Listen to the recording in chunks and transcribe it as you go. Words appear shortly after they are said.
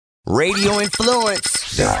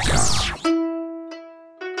RadioInfluence.com.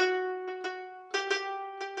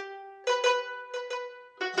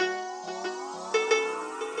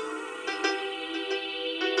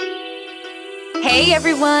 Hey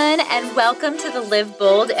everyone, and welcome to the Live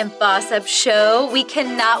Bold and Boss Up show. We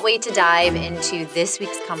cannot wait to dive into this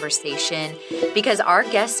week's conversation because our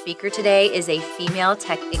guest speaker today is a female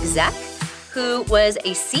tech exec who was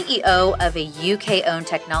a CEO of a UK-owned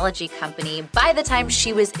technology company by the time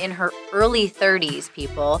she was in her early 30s,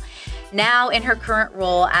 people. Now in her current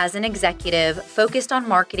role as an executive focused on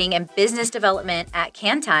marketing and business development at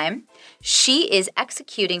CanTime, she is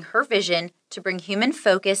executing her vision to bring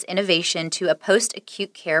human-focused innovation to a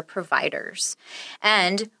post-acute care providers.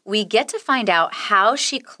 And we get to find out how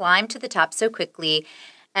she climbed to the top so quickly.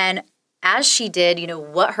 And as she did,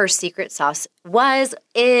 what her secret sauce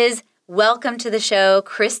is. Welcome to the show,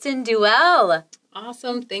 Kristen Duell.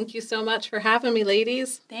 Awesome. Thank you so much for having me,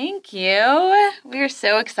 ladies. Thank you. We're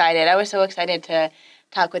so excited. I was so excited to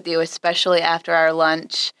talk with you, especially after our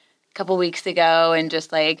lunch a couple weeks ago. And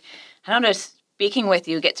just speaking with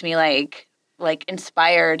you gets me like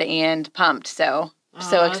inspired and pumped. So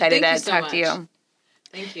excited to talk to you.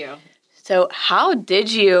 Thank you. So how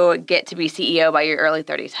did you get to be CEO by your early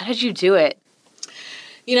 30s? How did you do it?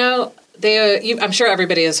 I'm sure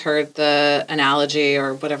everybody has heard the analogy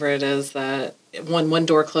or whatever it is that when one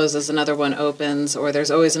door closes, another one opens, or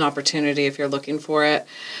there's always an opportunity if you're looking for it.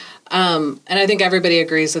 And I think everybody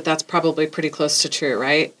agrees that that's probably pretty close to true,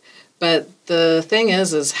 right? But the thing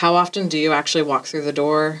is how often do you actually walk through the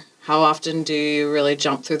door? How often do you really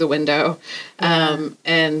jump through the window? Yeah.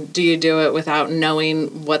 And do you do it without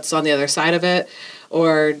knowing what's on the other side of it?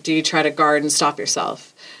 Or do you try to guard and stop yourself?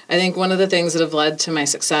 I think one of the things that have led to my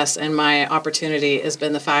success and my opportunity has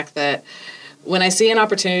been the fact that when I see an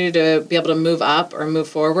opportunity to be able to move up or move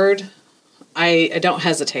forward, I don't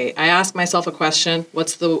hesitate. I ask myself a question: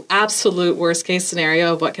 what's the absolute worst case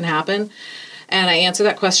scenario of what can happen? And I answer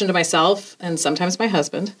that question to myself and sometimes my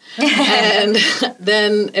husband. And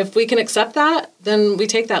then if we can accept that, then we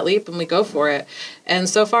take that leap and we go for it. And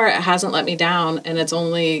so far it hasn't let me down, and it's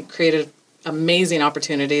only created amazing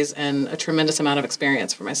opportunities and a tremendous amount of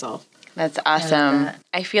experience for myself. That's awesome.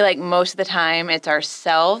 I feel like most of the time it's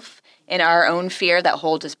ourself and our own fear that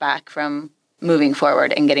holds us back from moving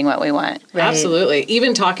forward and getting what we want. Right. Absolutely.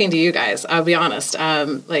 Even talking to you guys, I'll be honest,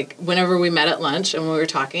 whenever we met at lunch and we were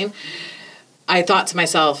talking, I thought to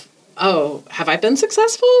myself, oh, have I been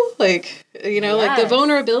successful? Like the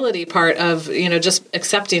vulnerability part of, just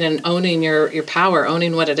accepting and owning your power,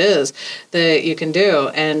 owning what it is that you can do,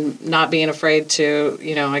 and not being afraid to,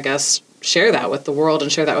 share that with the world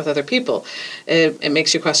and share that with other people. It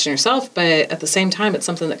makes you question yourself, but at the same time, it's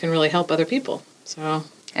something that can really help other people. So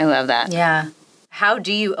I love that. Yeah. How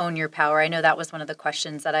do you own your power? I know that was one of the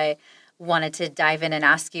questions that I wanted to dive in and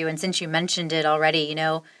ask you. And since you mentioned it already,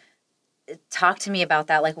 talk to me about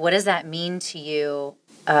that. Like, what does that mean to you?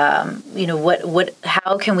 How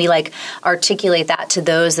can we articulate that to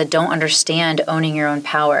those that don't understand owning your own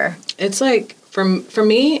power? It's like, for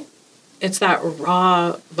me, it's that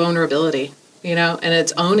raw vulnerability, and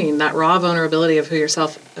it's owning that raw vulnerability of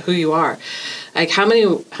who you are. Like how many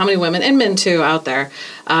women and men too out there,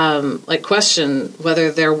 question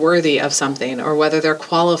whether they're worthy of something, or whether they're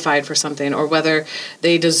qualified for something, or whether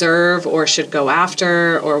they deserve or should go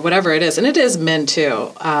after, or whatever it is. And it is men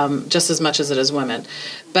too, just as much as it is women.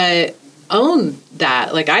 But own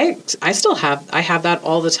that. Like I have that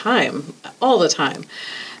all the time.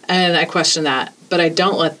 And I question that, but I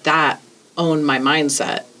don't let that own my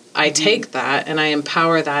mindset. I take that and I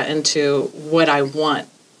empower that into what I want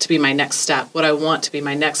to be my next step, what I want to be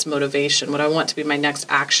my next motivation, what I want to be my next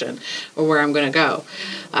action, or where I'm going to go.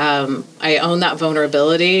 I own that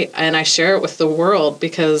vulnerability and I share it with the world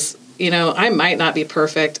because, I might not be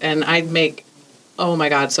perfect and I'd make, oh my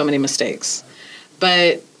God, so many mistakes.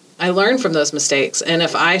 But I learn from those mistakes. And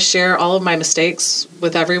if I share all of my mistakes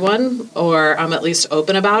with everyone, or I'm at least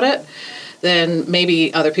open about it, then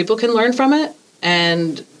maybe other people can learn from it.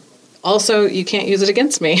 And also, you can't use it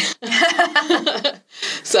against me.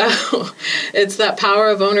 So it's that power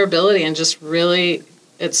of vulnerability, and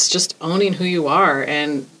it's just owning who you are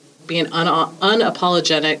and being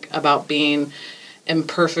unapologetic about being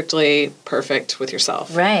imperfectly perfect with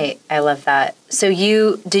yourself. Right. I love that. So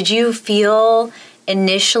did you feel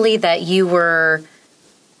initially that you were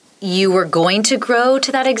going to grow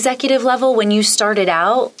to that executive level when you started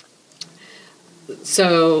out?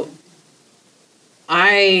 So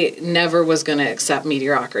I never was going to accept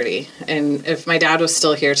mediocrity. And if my dad was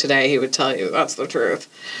still here today, he would tell you that's the truth.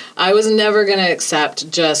 I was never going to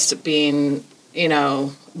accept just being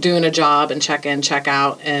doing a job and check in, check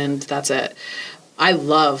out, and that's it. I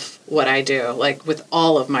love what I do, like with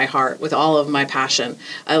all of my heart, with all of my passion.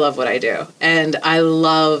 I love what I do. And I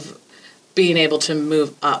love being able to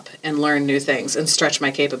move up and learn new things and stretch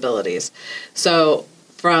my capabilities. So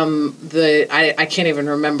from I can't even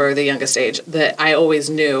remember the youngest age, that I always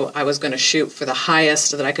knew I was going to shoot for the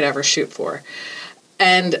highest that I could ever shoot for.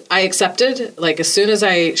 And I accepted, like as soon as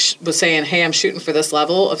I was saying, hey, I'm shooting for this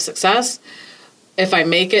level of success, if I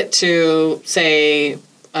make it to, say,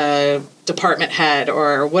 a department head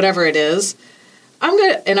or whatever it is, I'm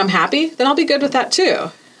good and I'm happy, then I'll be good with that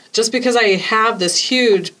too. Just because I have this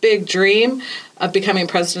huge, big dream of becoming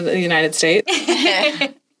president of the United States,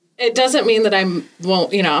 it doesn't mean that I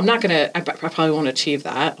won't, I'm not going to, I probably won't achieve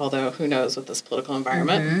that, although who knows with this political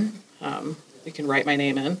environment. You can write my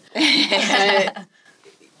name in.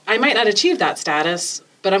 I might not achieve that status,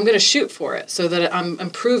 but I'm going to shoot for it so that I'm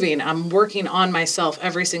improving. I'm working on myself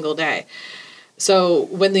every single day. So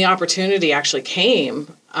when the opportunity actually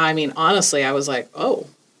came, I mean, honestly, I was like, oh.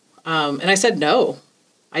 And I said no.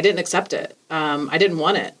 I didn't accept it. I didn't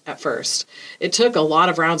want it at first. It took a lot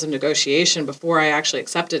of rounds of negotiation before I actually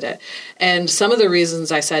accepted it. And some of the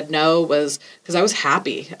reasons I said no was because I was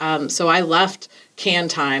happy. So I left Can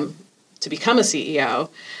Time to become a CEO.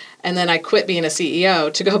 And then I quit being a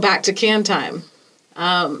CEO to go back to Can Time.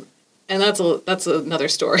 And that's another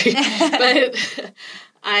story. But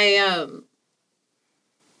I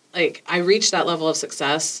reached that level of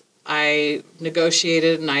success. I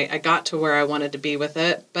negotiated and I got to where I wanted to be with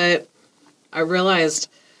it. But I realized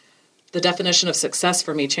the definition of success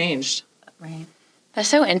for me changed. Right. That's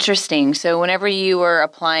so interesting. So whenever you were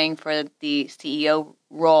applying for the CEO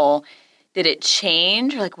role, did it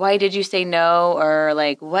change? Like, why did you say no? Or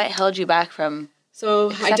like, what held you back from?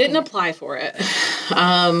 So I didn't apply for it.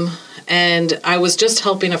 And I was just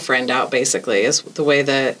helping a friend out, basically, is the way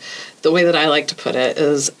that I like to put it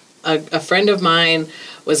is a friend of mine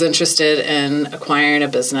was interested in acquiring a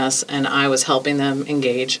business, and I was helping them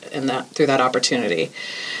engage in that through that opportunity.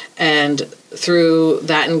 And through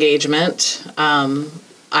that engagement,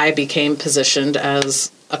 I became positioned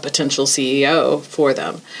as a potential CEO for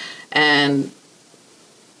them. And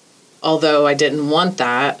although I didn't want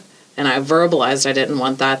that, and I verbalized I didn't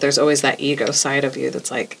want that, there's always that ego side of you that's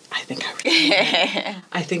like, I think I really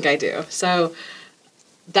I think I do. So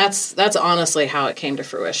that's honestly how it came to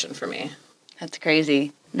fruition for me. That's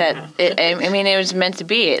crazy. It was meant to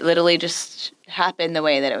be. It literally just happened the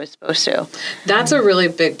way that it was supposed to. That's a really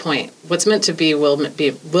big point. What's meant to be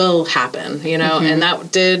will happen, and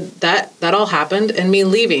that all happened, and me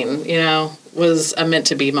leaving, was a meant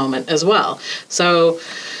to be moment as well. So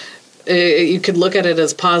you could look at it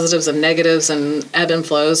as positives and negatives and ebb and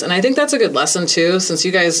flows. And I think that's a good lesson too, since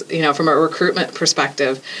you guys, from a recruitment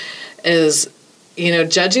perspective, is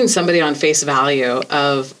judging somebody on face value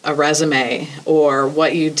of a resume or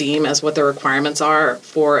what you deem as what the requirements are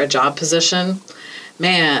for a job position,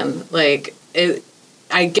 man,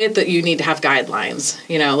 I get that you need to have guidelines.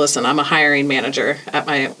 Listen, I'm a hiring manager at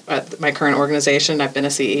my current organization. I've been a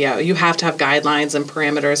CEO. You have to have guidelines and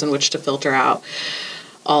parameters in which to filter out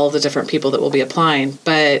all the different people that will be applying.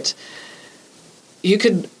 But you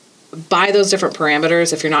could, by those different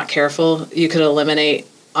parameters, if you're not careful, you could eliminate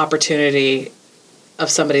opportunity of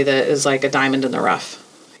somebody that is like a diamond in the rough,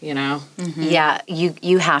 Mm-hmm. Yeah,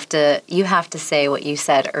 you have to say what you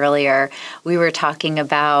said earlier. We were talking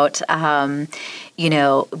about, obviously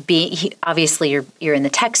you're in the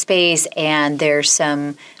tech space, and there's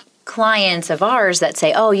some clients of ours that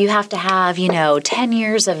say, oh, you have to have, 10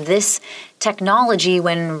 years of this technology,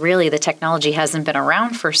 when really the technology hasn't been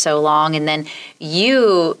around for so long. And then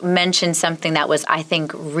you mentioned something that was, I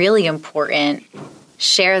think, really important.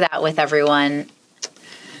 Share that with everyone.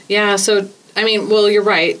 Yeah, so, you're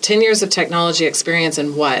right. 10 years of technology experience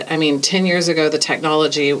in what? 10 years ago, the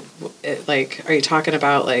technology, are you talking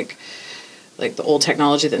about, like the old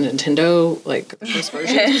technology that Nintendo, the first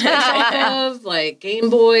version was based off of, like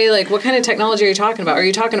Game Boy? What kind of technology are you talking about? Are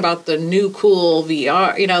you talking about the new cool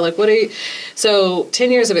VR? What are you... So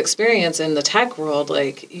 10 years of experience in the tech world,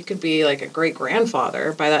 you could be like a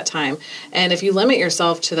great-grandfather by that time. And if you limit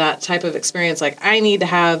yourself to that type of experience, I need to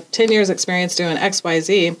have 10 years experience doing X, Y,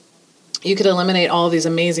 Z, you could eliminate all of these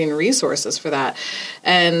amazing resources for that.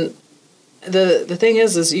 And the thing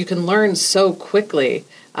is you can learn so quickly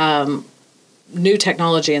new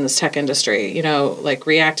technology in this tech industry, like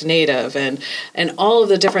React Native and all of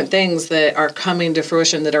the different things that are coming to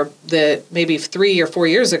fruition that maybe 3 or 4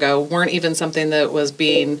 years ago weren't even something that was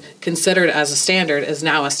being considered as a standard is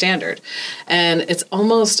now a standard. And it's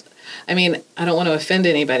almost, I don't want to offend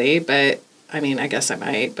anybody, but I guess I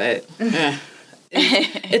might, but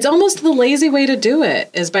it's almost the lazy way to do it,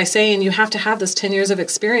 is by saying you have to have this 10 years of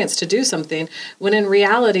experience to do something, when in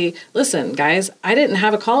reality, listen, guys, I didn't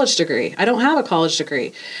have a college degree. I don't have a college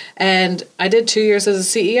degree. And I did 2 years as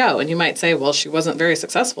a CEO. And you might say, well, she wasn't very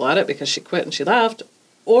successful at it because she quit and she left.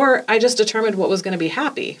 Or I just determined what was going to be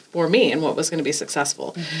happy for me and what was going to be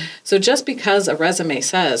successful. So just because a resume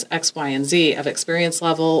says X, Y, and Z of experience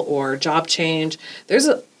level or job change, there's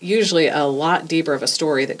usually a lot deeper of a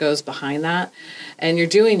story that goes behind that. And you're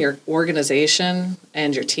doing your organization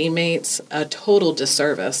and your teammates a total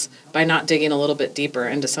disservice by not digging a little bit deeper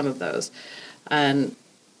into some of those. And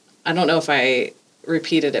I don't know if I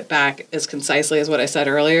repeated it back as concisely as what I said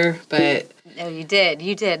earlier, but... No, you did.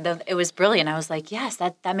 You did. It was brilliant. I was like, yes,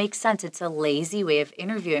 that makes sense. It's a lazy way of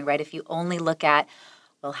interviewing, right? If you only look at,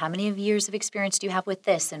 well, how many years of experience do you have with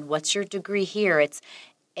this, and what's your degree here?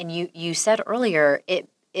 And you said earlier,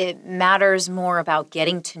 it matters more about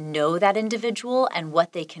getting to know that individual and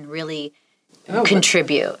what they can really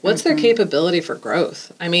contribute. What's their capability for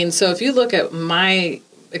growth? I mean, so if you look at my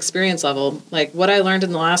experience level, like what I learned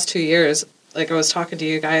in the last 2 years, like I was talking to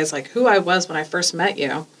you guys, like who I was when I first met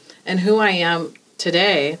you and who I am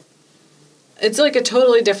today, it's like a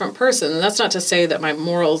totally different person. And that's not to say that my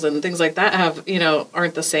morals and things like that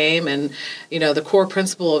aren't the same. And, the core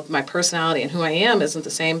principle of my personality and who I am isn't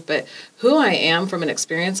the same. But who I am from an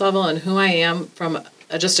experience level and who I am from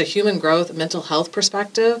just a human growth, mental health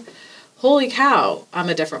perspective, holy cow, I'm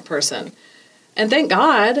a different person. And thank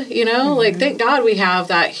God, thank God we have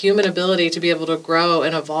that human ability to be able to grow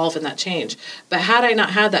and evolve in that change. But had I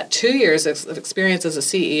not had that 2 years of experience as a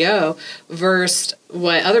CEO versus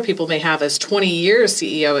what other people may have as 20 years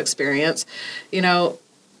CEO experience,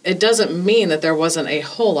 it doesn't mean that there wasn't a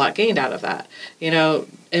whole lot gained out of that.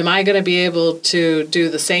 Am I going to be able to do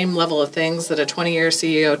the same level of things that a 20-year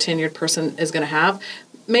CEO, tenured person is going to have?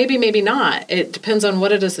 Maybe, maybe not. It depends on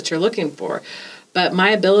what it is that you're looking for. But my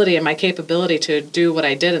ability and my capability to do what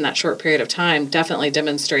I did in that short period of time definitely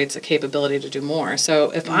demonstrates a capability to do more.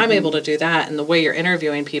 So if I'm able to do that, and the way you're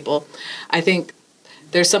interviewing people, I think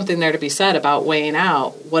there's something there to be said about weighing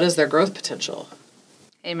out what is their growth potential.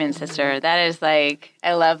 Amen, sister. That is I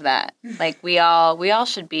love that. Like we all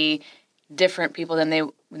should be different people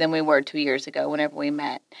than we were 2 years ago whenever we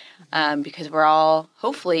met, because we're all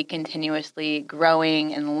hopefully continuously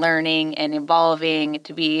growing and learning and evolving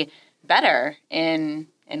to be better in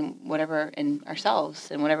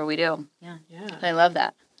ourselves and whatever we do. Yeah. I love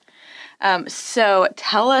that. So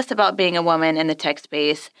tell us about being a woman in the tech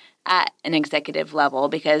space at an executive level,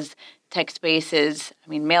 because tech space is,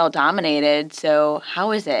 male dominated. So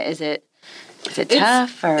how is it? Is it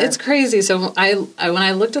tough? It's crazy. So I when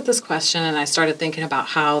I looked at this question and I started thinking about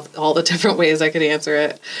how all the different ways I could answer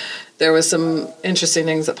it, there was some interesting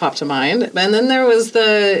things that popped to mind. And then there was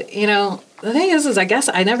the thing is I guess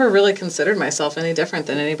I never really considered myself any different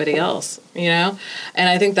than anybody else, And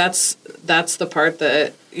I think that's the part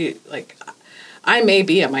that, I may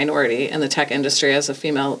be a minority in the tech industry as a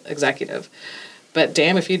female executive, but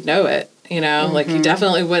damn if you'd know it, you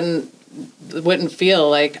definitely wouldn't feel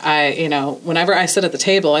like whenever I sit at the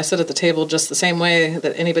table just the same way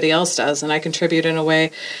that anybody else does, and I contribute in a way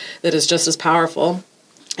that is just as powerful.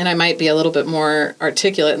 And I might be a little bit more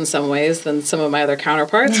articulate in some ways than some of my other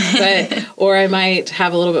counterparts, or I might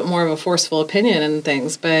have a little bit more of a forceful opinion in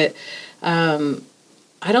things. But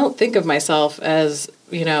I don't think of myself as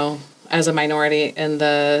as a minority in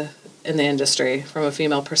the industry from a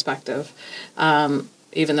female perspective,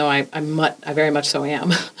 even though I very much so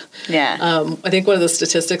am. Yeah. I think one of the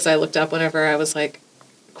statistics I looked up whenever I was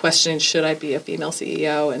questioning should I be a female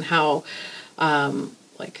CEO and how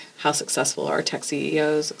successful are tech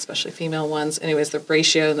CEOs, especially female ones. Anyways, the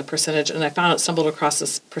ratio and the percentage, and I stumbled across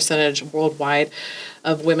this percentage worldwide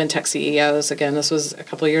of women tech CEOs. Again, this was a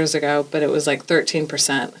couple of years ago, but it was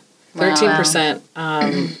 13%. Wow.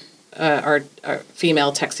 13% are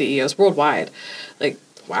female tech CEOs worldwide.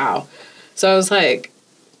 Wow. So I was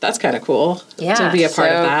that's kind of cool to be a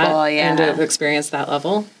part of that and to have experienced that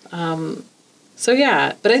level. So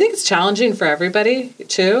yeah, but I think it's challenging for everybody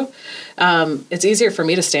too. It's easier for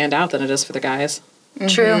me to stand out than it is for the guys.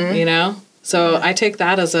 True. So I take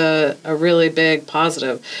that as a really big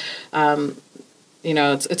positive.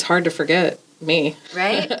 It's hard to forget me.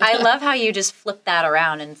 Right? I love how you just flip that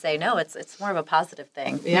around and say, no, it's more of a positive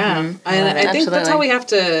thing. Yeah. I think that's how we have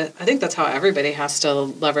to, I think that's how everybody has to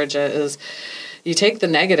leverage it is you take the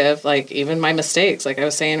negative, even my mistakes, like I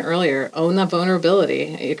was saying earlier, own that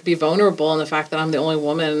vulnerability. You could be vulnerable in the fact that I'm the only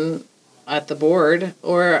woman at the board,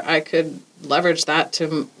 or I could leverage that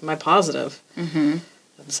to my positive. Mm-hmm.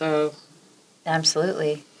 And so.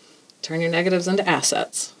 Absolutely. turn your negatives into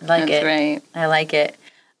assets. I like That's it. right. I like it.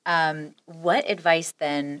 What advice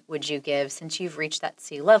then would you give, since you've reached that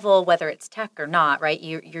C level, whether it's tech or not, right?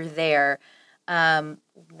 You're there.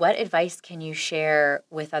 What advice can you share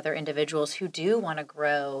with other individuals who do want to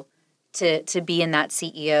grow to be in that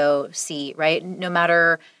CEO seat, right? No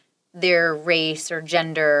matter their race or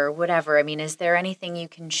gender, or whatever. I mean, is there anything you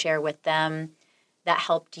can share with them that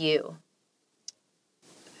helped you?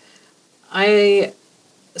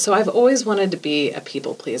 So I've always wanted to be a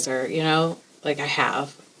people pleaser, like I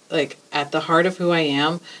have, like at the heart of who I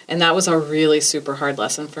am. And that was a really super hard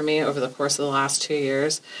lesson for me over the course of the last 2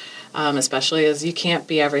 years, especially as you can't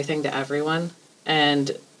be everything to everyone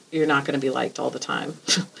and you're not going to be liked all the time.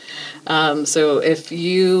 So if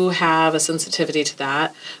you have a sensitivity to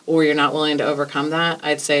that or you're not willing to overcome that,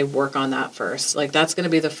 I'd say work on that first. Like that's going to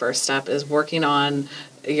be the first step, is working on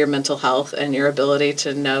your mental health and your ability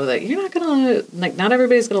to know that you're not going to, like, not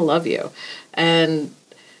everybody's going to love you. And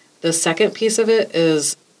the second piece of it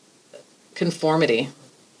is conformity.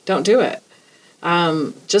 Don't do it.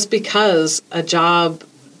 Just because a job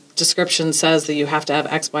description says that you have to have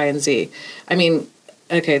X, Y, and Z. I mean,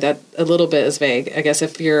 okay, that a little bit is vague. I guess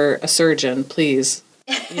if you're a surgeon, please,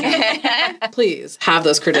 please have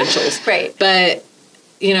those credentials. Right. But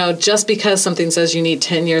just because something says you need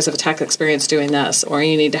 10 years of tech experience doing this, or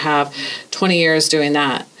you need to have 20 years doing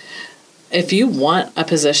that, if you want a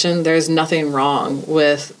position, there's nothing wrong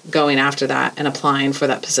with going after that and applying for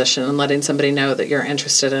that position and letting somebody know that you're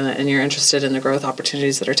interested in it and you're interested in the growth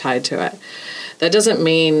opportunities that are tied to it. That doesn't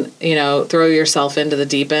mean, throw yourself into the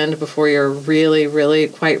deep end before you're really, really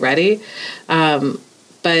quite ready.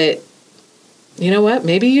 But you know what?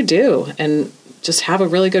 Maybe you do. And just have a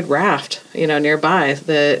really good raft, nearby.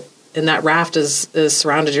 And that raft is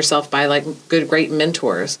surrounded yourself by like great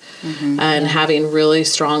mentors, and having really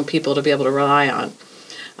strong people to be able to rely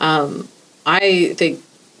on. I think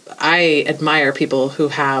I admire people who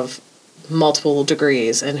have multiple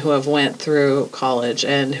degrees and who have went through college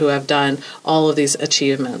and who have done all of these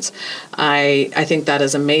achievements. I think that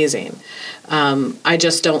is amazing. I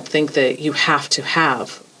just don't think that you have to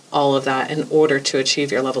have all of that in order to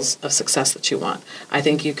achieve your levels of success that you want. I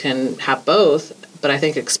think you can have both, but I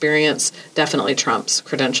think experience definitely trumps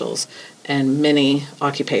credentials and many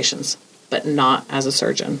occupations, but not as a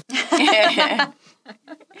surgeon.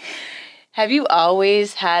 Have you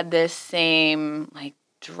always had this same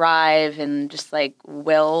drive and just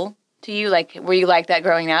will to you? Were you like that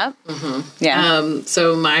growing up? Mm-hmm. Yeah.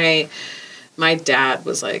 So my dad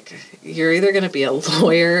was like, you're either going to be a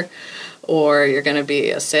lawyer or you're going to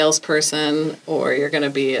be a salesperson, or you're going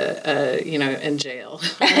to be in jail.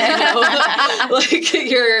 Thanks,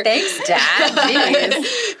 Dad.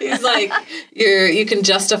 Jeez. He's like, you can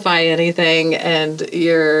justify anything, and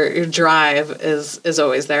your drive is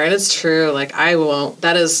always there, and it's true. Like I will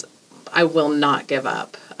not give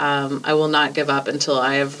up. I will not give up until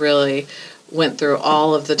I have really went through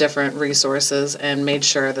all of the different resources and made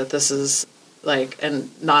sure that this is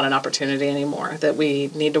and not an opportunity anymore, that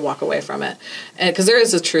we need to walk away from it. And because there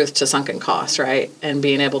is a truth to sunken cost, right? And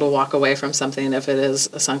being able to walk away from something if it is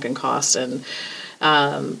a sunken cost, and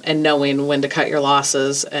knowing when to cut your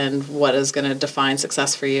losses and what is going to define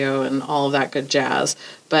success for you and all of that good jazz.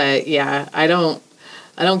 But yeah, I don't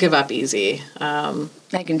give up easy. I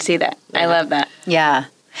can see that. Yeah. I love that. Yeah.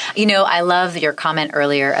 I love your comment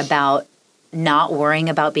earlier about not worrying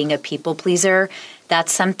about being a people pleaser.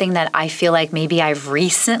 That's something that I feel like maybe I've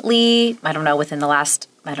recently, within the last,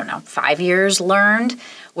 5 years learned,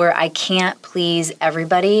 where I can't please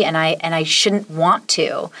everybody, and I shouldn't want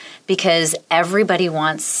to, because everybody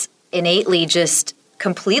wants innately just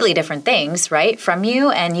completely different things, right, from you,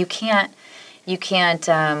 and you can't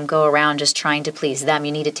go around just trying to please them.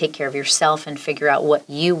 You need to take care of yourself and figure out what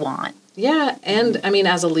you want. Yeah, and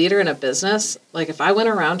as a leader in a business, if I went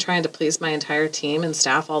around trying to please my entire team and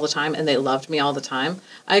staff all the time and they loved me all the time,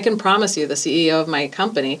 I can promise you the CEO of my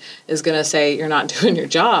company is going to say you're not doing your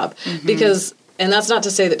job. Because, and that's not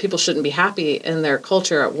to say that people shouldn't be happy in their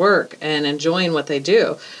culture at work and enjoying what they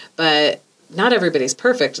do, but not everybody's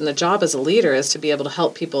perfect, and the job as a leader is to be able to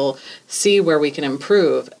help people see where we can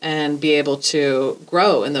improve and be able to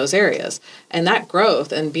grow in those areas. And that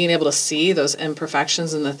growth and being able to see those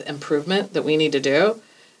imperfections and the improvement that we need to do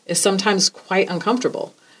is sometimes quite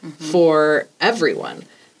uncomfortable for everyone.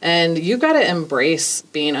 And you've got to embrace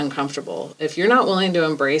being uncomfortable. If you're not willing to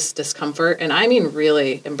embrace discomfort, and I mean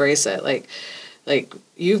really embrace it, like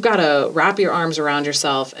you've got to wrap your arms around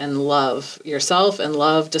yourself and love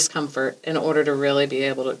discomfort in order to really be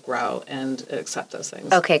able to grow and accept those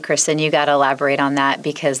things. Okay, Kristen, you got to elaborate on that,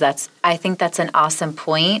 because I think that's an awesome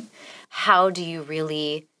point. How do you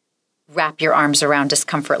really wrap your arms around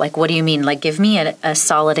discomfort? Like, what do you mean? Like, give me a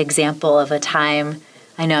solid example of a time.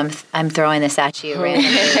 I know I'm throwing this at you,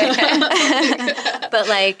 randomly. But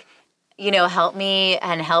like, help me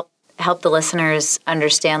and help the listeners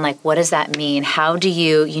understand, like, what does that mean? How do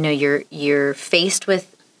you, you're faced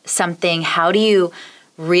with something. How do you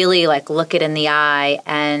really like look it in the eye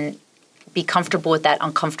and be comfortable with that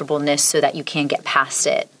uncomfortableness so that you can get past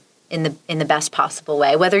it in the best possible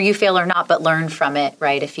way, whether you fail or not, but learn from it,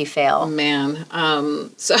 right? If you fail. Man.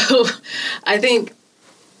 So I think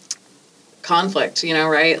conflict,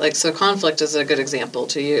 right? Like, so conflict is a good example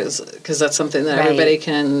to use because that's something that everybody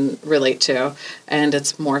can relate to, and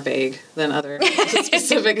it's more vague than other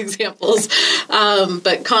specific examples.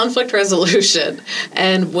 But conflict resolution,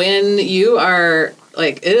 and when you are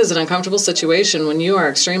like, it is an uncomfortable situation when you are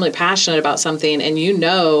extremely passionate about something and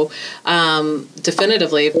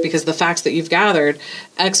definitively, because the facts that you've gathered,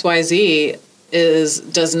 XYZ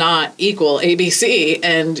does not equal ABC,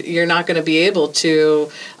 and you're not going to be able to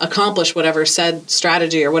accomplish whatever said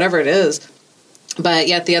strategy or whatever it is. But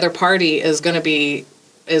yet the other party is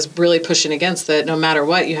really pushing against it. No matter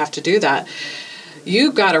what, you have to do that.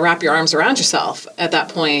 You've got to wrap your arms around yourself at that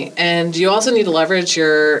point, and you also need to leverage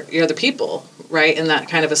your other people, right, in that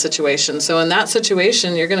kind of a situation. So in that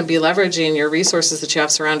situation, you're going to be leveraging your resources that you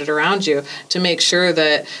have surrounded around you to make sure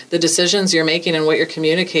that the decisions you're making and what you're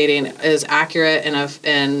communicating is accurate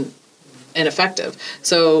and effective.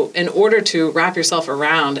 So in order to wrap yourself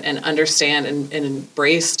around and understand and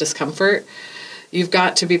embrace discomfort, you've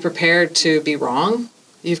got to be prepared to be wrong.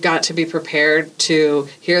 You've got to be prepared to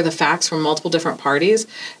hear the facts from multiple different parties.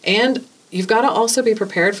 And you've got to also be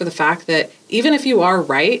prepared for the fact that even if you are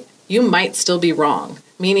right, you might still be wrong,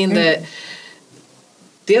 meaning that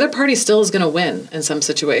the other party still is going to win in some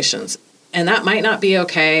situations. And that might not be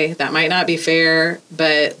okay. That might not be fair,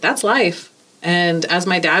 but that's life. And as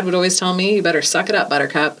my dad would always tell me, you better suck it up,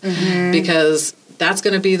 Buttercup, because that's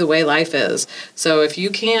going to be the way life is. So if you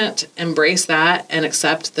can't embrace that and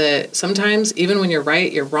accept that sometimes even when you're right,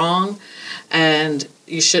 you're wrong, and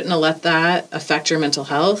you shouldn't have let that affect your mental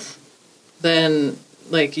health, then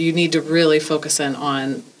like you need to really focus in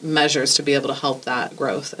on measures to be able to help that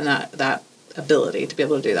growth and that ability to be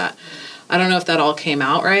able to do that. I don't know if that all came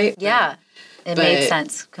out right. Yeah, it made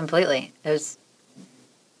sense completely.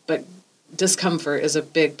 But discomfort is a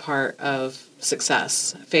big part of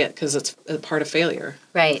success because it's a part of failure,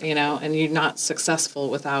 right? And you're not successful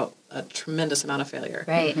without a tremendous amount of failure,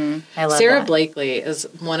 right? I love Sarah that. Blakely is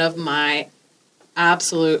one of my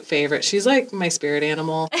absolute favorites. She's like my spirit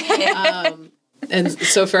animal. And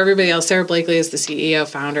so for everybody else, Sarah Blakely is the CEO,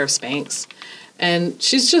 founder of Spanx, and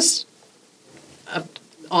she's just an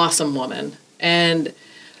awesome woman. And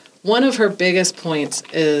one of her biggest points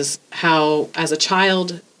is how, as a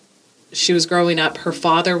child, she was growing up, her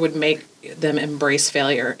father would make them embrace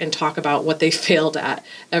failure and talk about what they failed at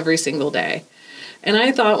every single day. And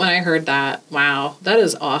I thought when I heard that, wow, that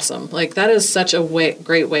is awesome. Like, that is such a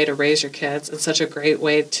great way to raise your kids and such a great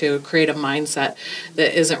way to create a mindset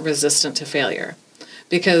that isn't resistant to failure.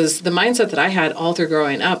 Because the mindset that I had all through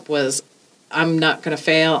growing up was, I'm not going to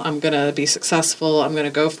fail, I'm going to be successful, I'm going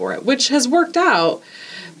to go for it, which has worked out,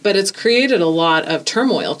 but it's created a lot of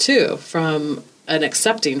turmoil too from an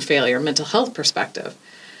accepting failure mental health perspective.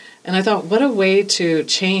 And I thought, what a way to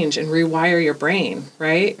change and rewire your brain,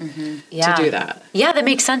 right? Yeah. To do that. Yeah, that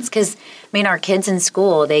makes sense because, our kids in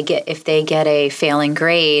school, if they get a failing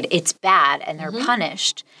grade, it's bad and they're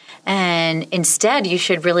punished. And instead, you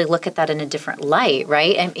should really look at that in a different light,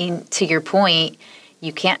 right? I mean, to your point,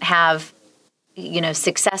 you can't have,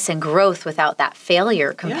 success and growth without that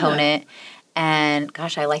failure component. Yeah. And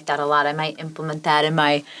gosh, I like that a lot. I might implement that in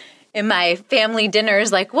my family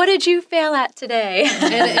dinners, like, what did you fail at today?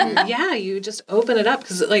 and yeah, you just open it up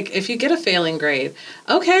because, like, if you get a failing grade,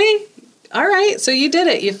 okay, all right, so you did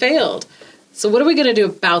it, you failed. So what are we going to do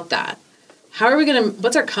about that? How are we going to,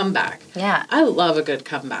 what's our comeback? Yeah. I love a good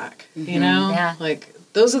comeback, Yeah. Like,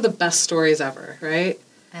 those are the best stories ever, right?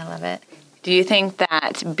 I love it. Do you think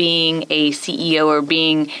that being a CEO or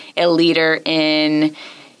being a leader in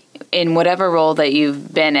whatever role that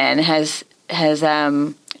you've been in has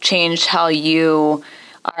changed how you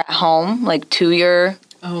are at home, like to your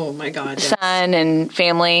oh my God, yes. son and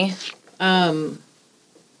family? That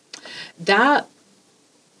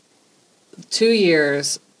 2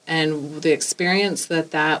 years and the experience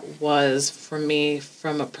that was for me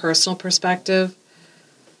from a personal perspective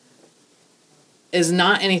is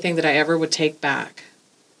not anything that I ever would take back.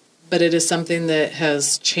 but it is something that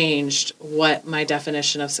has changed what my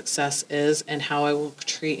definition of success is and how I will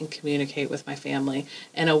treat and communicate with my family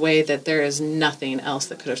in a way that there is nothing else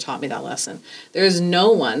that could have taught me that lesson. There's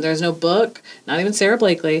no one, there's no book, not even Sarah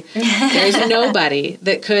Blakely, there's nobody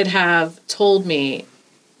that could have told me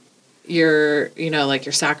you're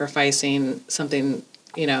sacrificing something,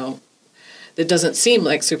 that doesn't seem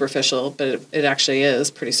like superficial, but it actually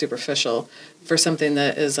is pretty superficial for something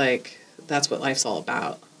that is like, that's what life's all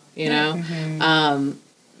about.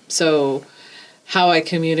 So how I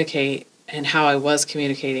communicate and how I was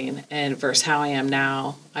communicating and versus how I am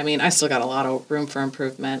now, I mean, I still got a lot of room for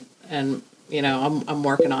improvement and, I'm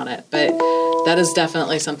working on it, but that is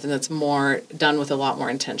definitely something that's more done with a lot more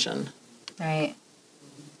intention. Right.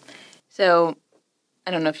 So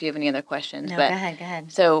I don't know if you have any other questions. No, but go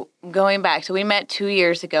ahead. So going back, we met 2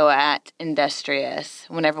 years ago at Industrious.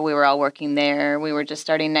 Whenever we were all working there, we were just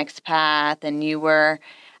starting Next Path, and you were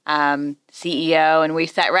CEO, and we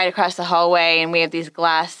sat right across the hallway, and we have these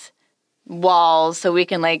glass walls so we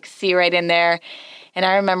can see right in there. And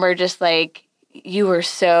I remember just you were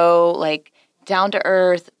so down to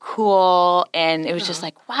earth, cool, and it was just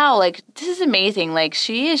wow, this is amazing.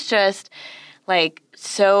 She is just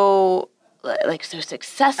so so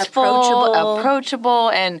successful, approachable,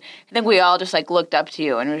 and I think we all just looked up to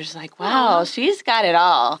you, and we were just wow, she's got it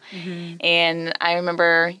all. Mm-hmm. And I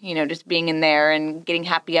remember, just being in there and getting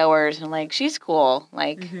happy hours, and she's cool.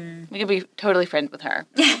 We could be totally friends with her.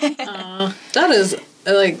 That is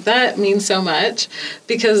that means so much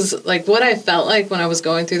because what I felt like when I was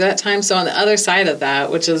going through that time. So on the other side of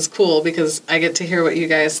that, which is cool because I get to hear what you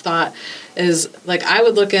guys thought, is I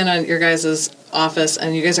would look in on your guys' office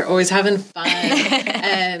and you guys are always having fun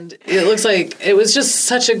and it looks like it was just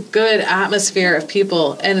such a good atmosphere of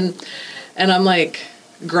people and I'm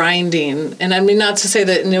grinding, and I mean not to say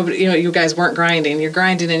that nobody, you guys weren't grinding, you're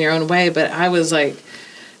grinding in your own way, but I was it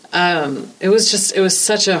was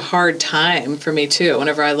such a hard time for me too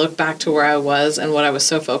whenever I look back to where I was and what I was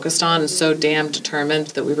so focused on and so damn determined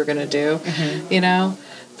that we were going to do. Mm-hmm.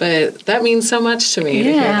 But that means so much to me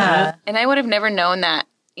to hear that. And I would have never known that.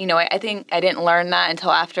 I think I didn't learn that until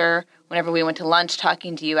after, whenever we went to lunch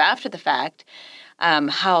talking to you after the fact,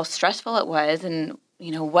 how stressful it was and,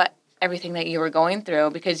 what everything that you were going through,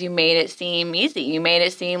 because you made it seem easy. You made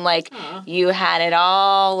it seem like you had it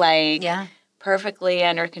all, perfectly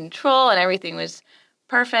under control and everything was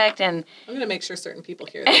perfect. And I'm going to make sure certain people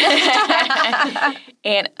hear that.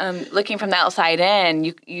 And looking from the outside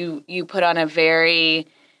in, you put on a very,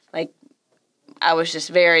 I was just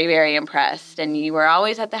very, very impressed. And you were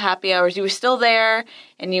always at the happy hours. You were still there,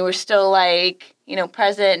 and you were still,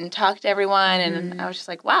 present and talked to everyone. And I was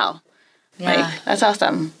just wow. Yeah. That's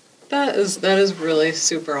awesome. That is really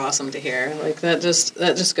super awesome to hear. That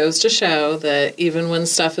just goes to show that even when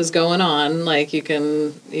stuff is going on, you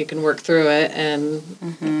can work through it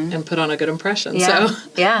and put on a good impression. Yeah. So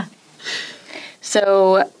yeah.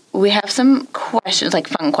 So we have some questions,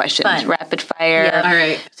 fun questions, rapid fire. Yeah. All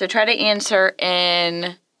right. So try to answer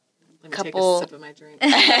in a couple. Take a sip of my drink.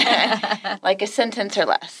 A sentence or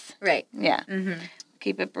less. Right. Yeah. Mm-hmm.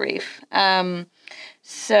 Keep it brief.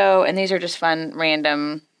 So, and these are just fun,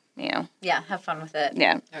 random. Yeah, have fun with it.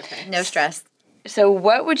 Yeah. Okay. No stress. So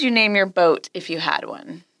what would you name your boat if you had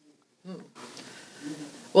one?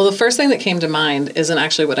 Well, the first thing that came to mind isn't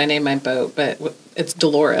actually what I named my boat, but it's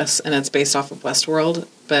Dolores, and it's based off of Westworld.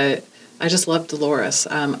 But I just love Dolores.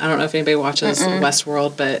 I don't know if anybody watches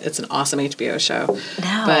Westworld, but it's an awesome HBO show. No,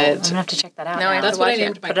 but I'm going to have to check that out. No, that's what I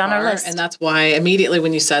named my Put it on our car, list. and that's why immediately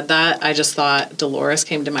when you said that, I just thought Dolores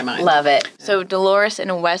came to my mind. Love it. So Dolores in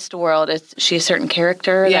Westworld, is she a certain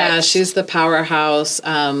character? Yeah, she's the powerhouse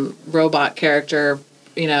robot character,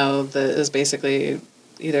 that is basically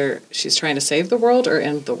either she's trying to save the world or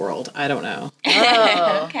end the world. I don't know.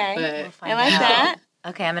 Oh. Okay. But I like that.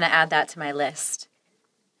 Okay, I'm going to add that to my list.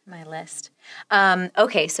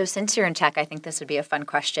 Okay, so since you're in tech, I think this would be a fun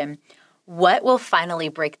question. What will finally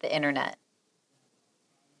break the internet?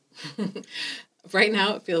 Right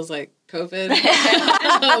now, it feels like COVID,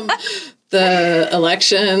 the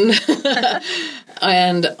election,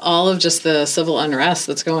 and all of just the civil unrest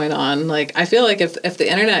that's going on. I feel like if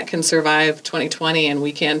the internet can survive 2020 and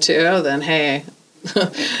we can too, then hey.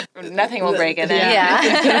 Nothing will break it. Yeah.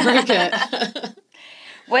 It's going to break it.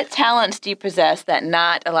 What talents do you possess that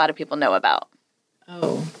not a lot of people know about?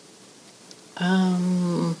 Oh.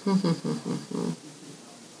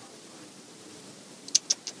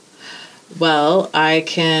 Well, I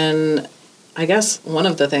guess one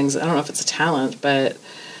of the things, I don't know if it's a talent, but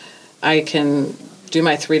I can do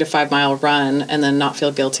my 3 to 5 mile run and then not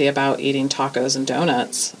feel guilty about eating tacos and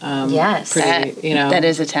donuts. Yes. That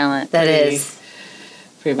is a talent. That is.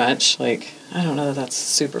 Pretty much. Like, I don't know that that's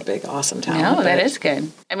super big, awesome talent. No, that is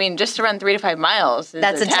good. I mean, just to run 3 to 5 miles is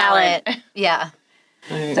That's a talent. Yeah.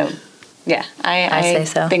 So, yeah, I say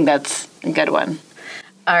so. think that's a good one.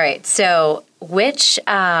 All right. So which,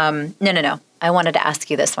 no. I wanted to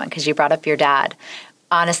ask you this one because you brought up your dad.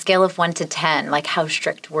 On a scale of 1 to 10, like how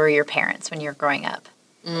strict were your parents when you were growing up?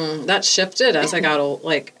 That shifted as I got old,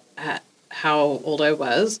 like at how old I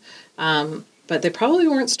was. But they probably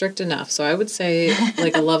weren't strict enough. So I would say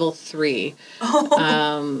like a level 3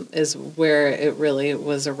 is where it really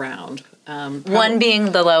was around. 1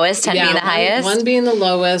 being the lowest, 10 being the highest? 1 being the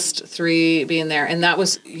lowest, 3 being there. And that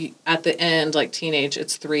was at the end, like teenage,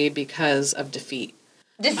 it's 3 because of defeat.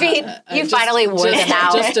 Defeat. You finally wore them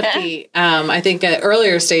out. Just defeat. I think at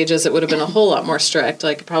earlier stages it would have been a whole lot more strict,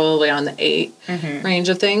 like probably on the 8 range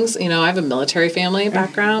of things. You know, I have a military family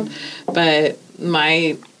background, but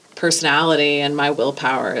my personality and my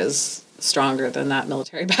willpower is stronger than that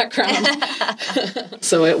military background.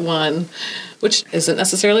 So it won, which isn't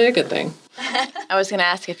necessarily a good thing. I was going to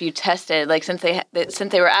ask if you tested, like since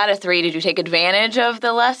they were at a 3, did you take advantage of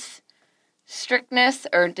the less strictness,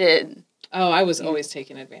 or did? Oh, I was always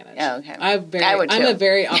taking advantage. Oh, okay. I'm a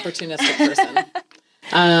very opportunistic person.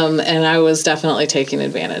 And I was definitely taking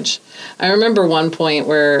advantage. I remember one point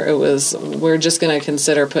where it was, we're just going to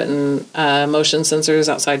consider putting motion sensors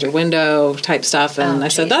outside your window type stuff. And I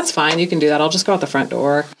said, that's fine. You can do that. I'll just go out the front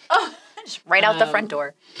door. Oh, just right out the front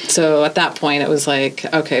door. So at that point, it was like,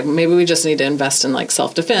 okay, maybe we just need to invest in like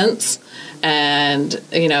self-defense and,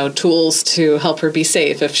 you know, tools to help her be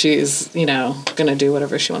safe if she's, you know, going to do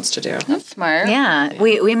whatever she wants to do. That's smart. Yeah.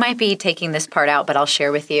 We might be taking this part out, but I'll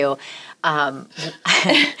share with you.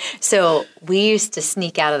 So we used to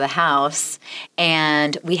sneak out of the house,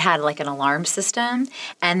 and we had like an alarm system,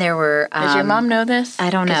 and there were... Does your mom know this? I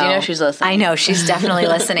don't know. Because you know she's listening. I know. She's definitely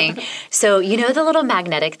listening. So you know the little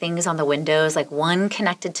magnetic things on the windows, like one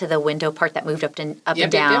connected to the window part that moved up and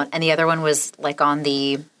down, and the other one was like on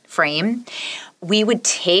the frame. We would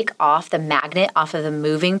take off the magnet off of the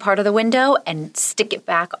moving part of the window and stick it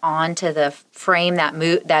back onto the frame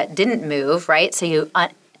that didn't move, right? So you...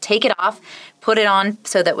 take it off, put it on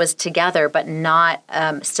so that it was together, but not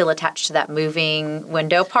still attached to that moving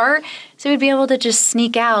window part. So we'd be able to just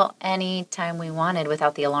sneak out anytime we wanted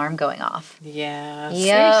without the alarm going off. Yeah.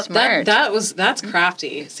 Yep. Smart. That's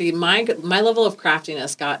crafty. See, my level of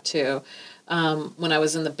craftiness got to when I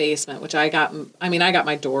was in the basement, which I got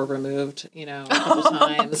my door removed, you know, a couple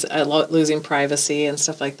times, losing privacy and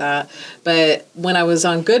stuff like that. But when I was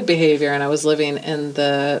on good behavior and I was living in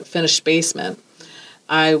the finished basement,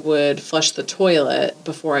 I would flush the toilet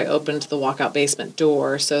before I opened the walkout basement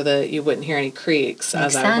door so that you wouldn't hear any creaks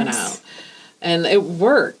as I went out. And it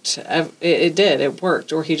worked. It did. It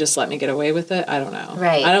worked. Or he just let me get away with it. I don't know.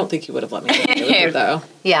 Right. I don't think he would have let me get away with it, though.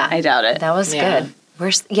 Yeah. I doubt it. That was good.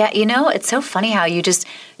 You know, it's so funny how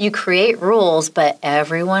you create rules, but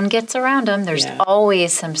everyone gets around them. There's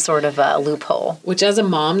always some sort of a loophole. Which as a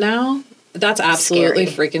mom now... That's absolutely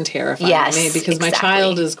freaking terrifying to me because my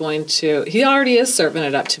child is going to, he already is serving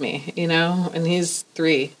it up to me, you know, and he's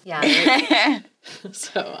 3. Yeah.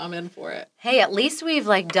 So I'm in for it. Hey, at least we've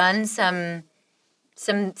like done some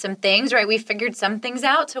things, right? We figured some things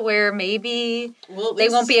out to where maybe they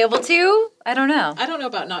won't be able to. I don't know. I don't know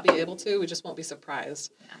about not being able to. We just won't be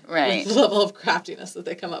surprised. Right. With the level of craftiness that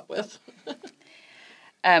they come up with.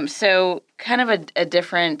 So kind of a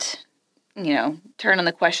different... you know, turn on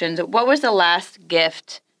the questions. What was the last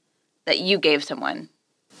gift that you gave someone?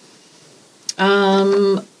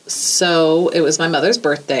 So it was my mother's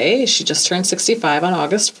birthday. She just turned 65 on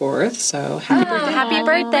August 4th. So happy birthday. Happy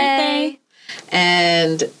birthday.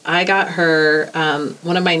 And I got her,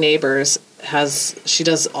 one of my neighbors she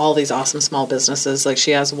does all these awesome small businesses. Like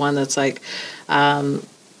she has one that's like,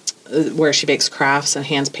 where she makes crafts and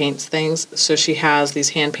hand paints things. So she has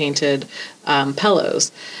these hand-painted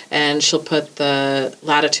pillows, and she'll put the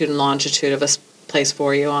latitude and longitude of a place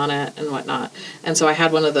for you on it and whatnot. And so I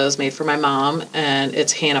had one of those made for my mom, and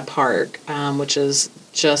it's Hannah Park, which is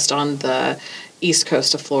just on the east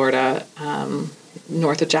coast of Florida,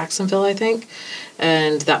 north of Jacksonville, I think.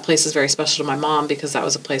 And that place is very special to my mom because that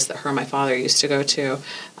was a place that her and my father used to go to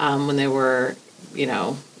when they were, you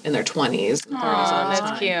know, in their 20s and 30s all the time.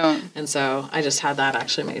 That's cute. And so I just had that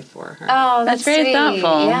actually made for her. Oh, that's very sweet.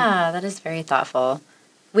 thoughtful. Yeah, that is very thoughtful.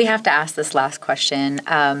 We have to ask this last question.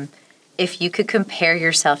 If you could compare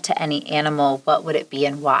yourself to any animal, what would it be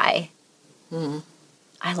and why?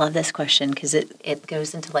 I love this question because it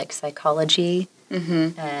goes into like psychology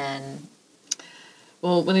and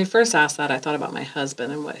Well, when you first asked that, I thought about my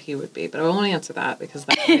husband and what he would be, but I won't answer that because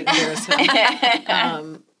that might embarrass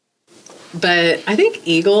him. But I think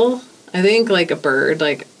eagle. I think like a bird,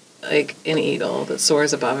 like an eagle that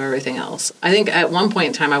soars above everything else. I think at one point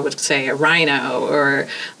in time I would say a rhino or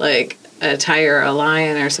like a tiger, a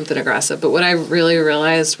lion, or something aggressive. But what I really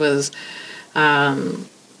realized was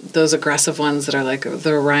those aggressive ones that are like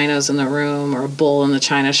the rhinos in the room or a bull in the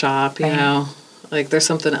china shop, you know. Like there's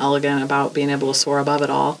something elegant about being able to soar above it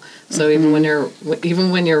all. So even when you're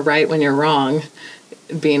right, when you're wrong,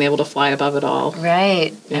 being able to fly above it all.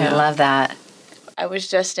 Right. I love that. I was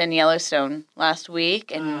just in Yellowstone last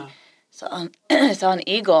week and saw an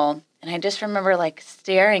eagle, and I just remember like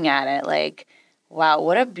staring at it like, wow,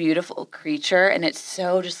 what a beautiful creature. And it's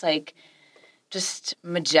so just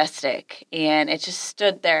majestic. And it just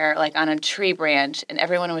stood there like on a tree branch, and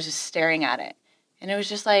everyone was just staring at it. And it was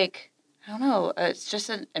just like, I don't know, it's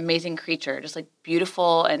just an amazing creature, just like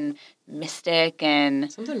beautiful and mystic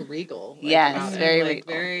and something regal. Like, yes, very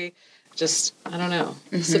regal. Very, just, I don't know,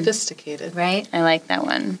 sophisticated. Right? I like that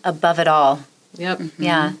one. Above it all. Yep.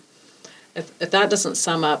 Yeah. If that doesn't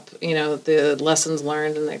sum up, you know, the lessons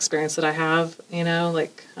learned and the experience that I have, you know,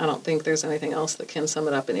 like I don't think there's anything else that can sum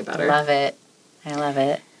it up any better. Love it. I love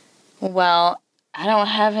it. Well, I don't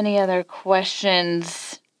have any other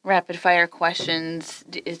questions. Rapid fire questions.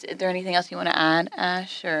 Is there anything else you want to add,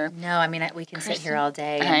 Ash? Or no, I mean, we can sit here all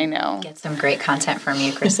day. I know. Get some great content from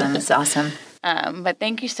you, Kristen. It's awesome. But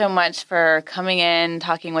thank you so much for coming in,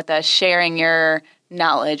 talking with us, sharing your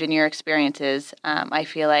knowledge and your experiences. I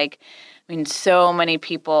feel like, so many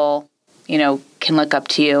people, you know, can look up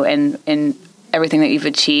to you and everything that you've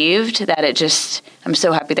achieved, that I'm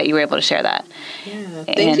so happy that you were able to share that. Yeah.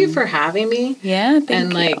 Thank you for having me. Yeah, thank you.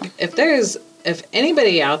 And like, if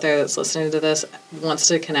anybody out there that's listening to this wants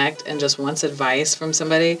to connect and just wants advice from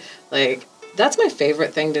somebody, like that's my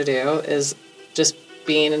favorite thing to do is just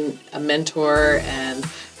being a mentor and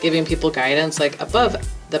giving people guidance, like above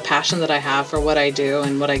the passion that I have for what I do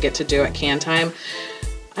and what I get to do at Can Time.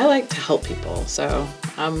 I like to help people. So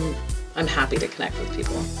I'm happy to connect with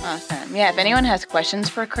people. Awesome. Yeah, if anyone has questions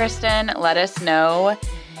for Kristen, let us know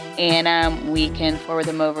and we can forward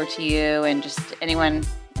them over to you, and just anyone,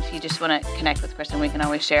 if you just want to connect with Kristen, we can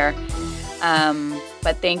always share.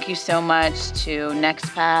 But thank you so much to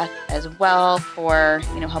NextPath as well for,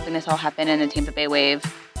 you know, helping this all happen, and the Tampa Bay Wave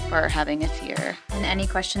for having us here. And any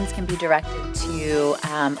questions can be directed to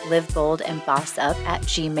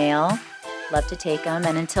liveboldandbossup@gmail.com. Love to take them.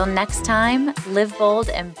 And until next time, live bold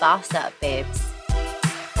and boss up, babes.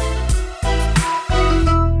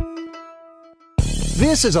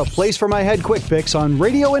 This is a Place for My Head Quick Fix on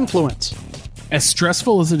Radio Influence. As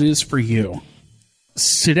stressful as it is for you,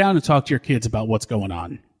 sit down and talk to your kids about what's going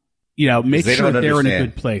on. You know, make sure they're in a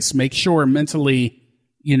good place. Make sure mentally,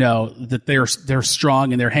 you know, that they're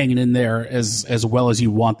strong and they're hanging in there as well as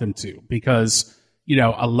you want them to. Because, you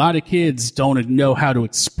know, a lot of kids don't know how to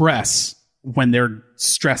express when they're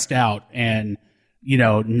stressed out and, you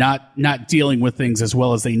know, not dealing with things as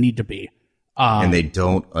well as they need to be. And they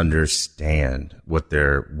don't understand what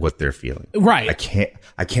they're feeling. Right.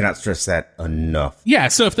 I cannot stress that enough. Yeah.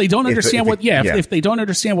 So if they don't understand if they don't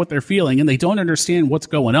understand what they're feeling and they don't understand what's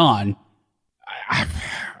going on,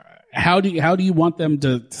 how do you want them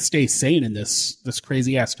to stay sane in this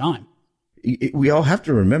crazy ass time? We all have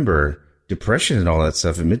to remember depression and all that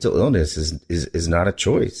stuff and mental illness is not a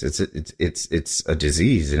choice. It's a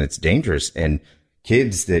disease and it's dangerous. And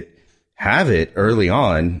kids that have it early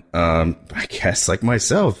on, I guess like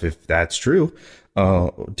myself, if that's true,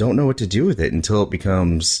 don't know what to do with it until it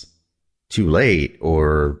becomes too late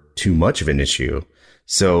or too much of an issue.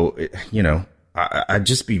 So, you know, I'd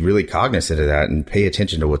just be really cognizant of that and pay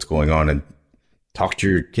attention to what's going on and talk to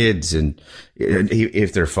your kids. And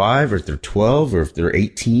if they're 5 or if they're 12 or if they're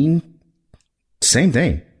 18, same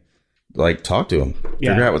thing. Like, talk to them.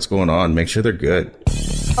 Yeah. Figure out what's going on. Make sure they're good.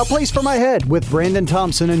 A Place for My Head with Brandon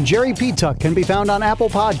Thompson and Jerry Petuck can be found on Apple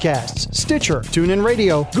Podcasts, Stitcher, TuneIn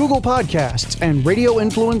Radio, Google Podcasts, and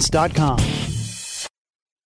RadioInfluence.com.